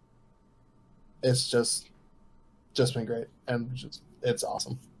 It's just been great, and it's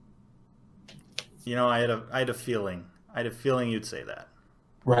awesome. You know, I had a feeling you'd say that.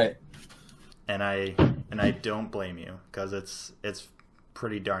 Right. And I don't blame you, because it's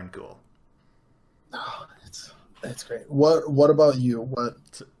pretty darn cool. Oh, that's great. What about you? What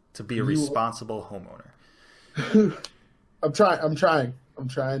to be a responsible homeowner? I'm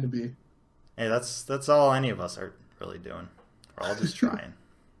trying to be. Hey, that's all any of us are really doing. We're all just trying.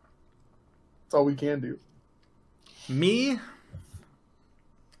 That's all we can do. Me,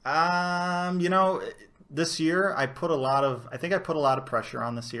 you know, this year I put a lot of pressure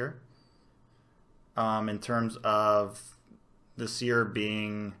on this year. In terms of this year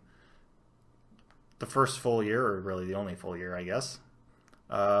being the first full year, or really the only full year, I guess,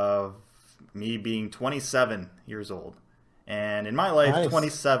 of me being 27 years old. And in my life, nice.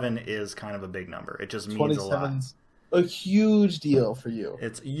 27 is kind of a big number. It just means a lot. 27's a huge deal for you.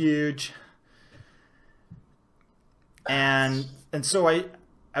 It's huge. And so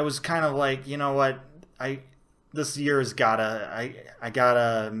I was kind of like, you know what, this year's I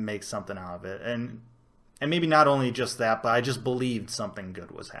gotta make something out of it. And maybe not only just that, but I just believed something good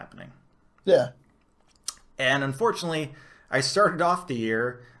was happening. Yeah. And unfortunately, I started off the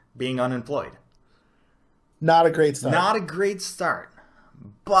year being unemployed. Not a great start. Not a great start.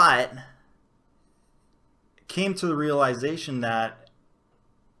 But came to the realization that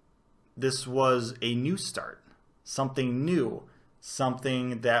this was a new start. Something new.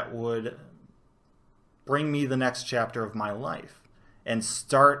 Something that would bring me the next chapter of my life. And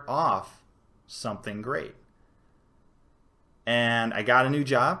start off something great. And I got a new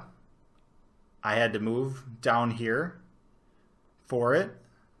job. I had to move down here for it.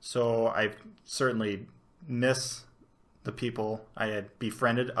 So I certainly miss the people I had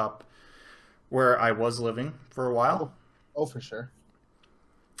befriended up where I was living for a while. Oh, for sure.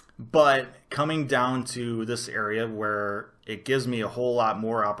 But coming down to this area where it gives me a whole lot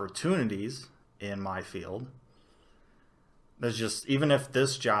more opportunities in my field. There's just, even if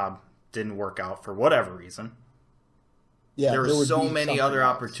this job didn't work out for whatever reason, there were so many other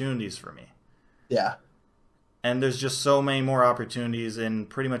opportunities for me. Yeah. And there's just so many more opportunities in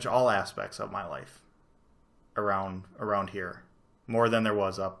pretty much all aspects of my life around here. More than there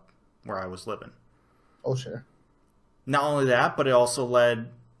was up where I was living. Oh, sure. Not only that, but it also led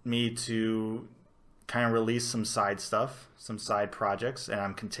me to kind of release some side stuff, some side projects, and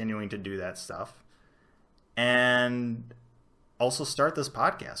I'm continuing to do that stuff. And also start this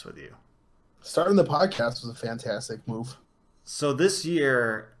podcast with you. Starting the podcast was a fantastic move. So this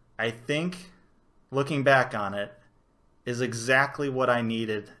year, I think, looking back on it, is exactly what I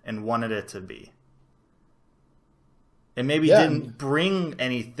needed and wanted it to be. It maybe didn't bring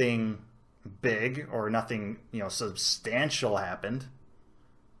anything big or nothing, substantial happened.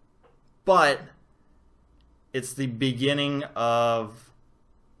 But it's the beginning of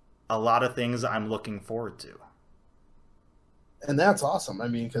a lot of things I'm looking forward to. And that's awesome. I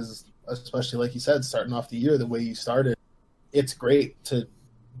mean, because especially like you said, starting off the year the way you started, it's great to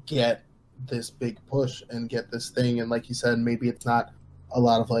get this big push and get this thing. And like you said, maybe it's not a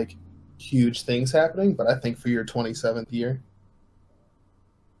lot of like huge things happening, but I think for your 27th year,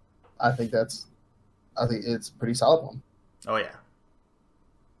 I think it's a pretty solid one. Oh yeah.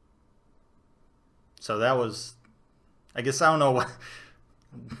 So that was, I guess, I don't know what,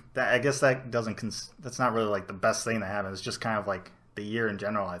 I guess that that's not really like the best thing that happened. It's just kind of like the year in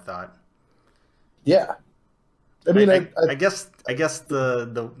general, I thought. Yeah. I mean, I guess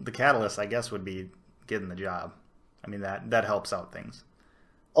the catalyst, I guess, would be getting the job. I mean, that helps out things.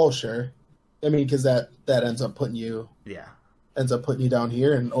 Oh, sure. I mean, because that ends up putting you down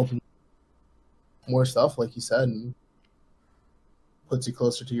here and open more stuff, like you said, and puts you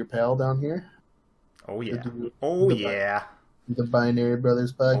closer to your pal down here. Oh, yeah. The Binary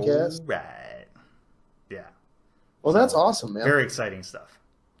Brothers podcast. Oh, right. Yeah. Well, that's awesome, man. Very exciting stuff.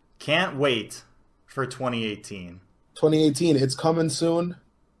 Can't wait for 2018. 2018, it's coming soon,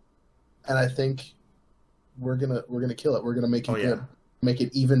 and I think we're gonna kill it. We're gonna make it good. Make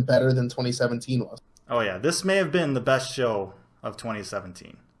it even better than 2017 was. Oh yeah, this may have been the best show of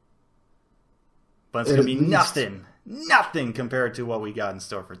 2017, but it's gonna be nothing nothing compared to what we got in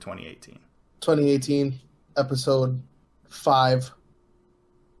store for 2018. 2018, episode 5.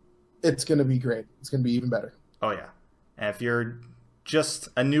 It's going to be great. It's going to be even better. Oh, yeah. And if you're just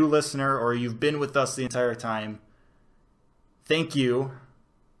a new listener or you've been with us the entire time, thank you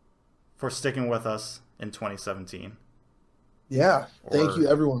for sticking with us in 2017. Yeah. Thank you,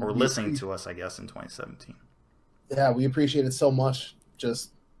 everyone. Or listening to us, I guess, in 2017. Yeah, we appreciate it so much.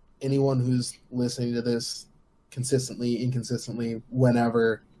 Just anyone who's listening to this consistently, inconsistently,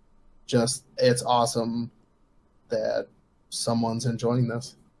 whenever, just it's awesome that someone's enjoying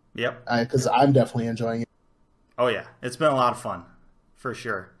this. Yep. Because I'm definitely enjoying it. Oh, yeah. It's been a lot of fun, for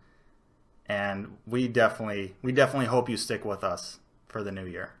sure. And we definitely hope you stick with us for the new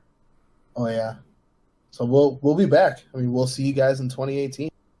year. Oh, yeah. So we'll be back. I mean, we'll see you guys in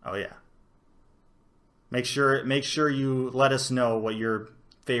 2018. Oh, yeah. Make sure you let us know what your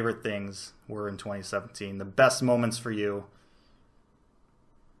favorite things were in 2017. The best moments for you.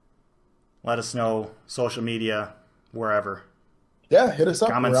 Let us know. Social media, wherever. Yeah, hit us up.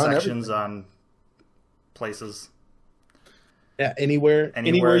 Comment sections on places. Yeah, anywhere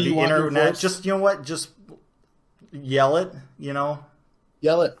you want your voice. Just, you know what? Just yell it,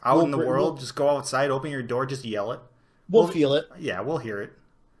 Yell it. Out in the world. Just go outside, open your door, just yell it. We'll feel it. Yeah, we'll hear it.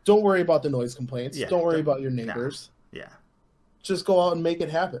 Don't worry about the noise complaints. Yeah, don't worry about your neighbors. No. Yeah. Just go out and make it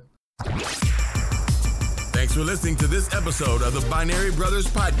happen. Thanks for listening to this episode of the Binary Brothers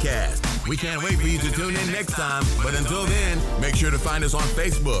Podcast. We can't wait for you to tune in next time. But until then, make sure to find us on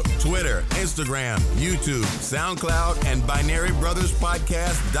Facebook, Twitter, Instagram, YouTube, SoundCloud, and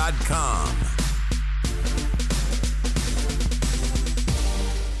BinaryBrothersPodcast.com.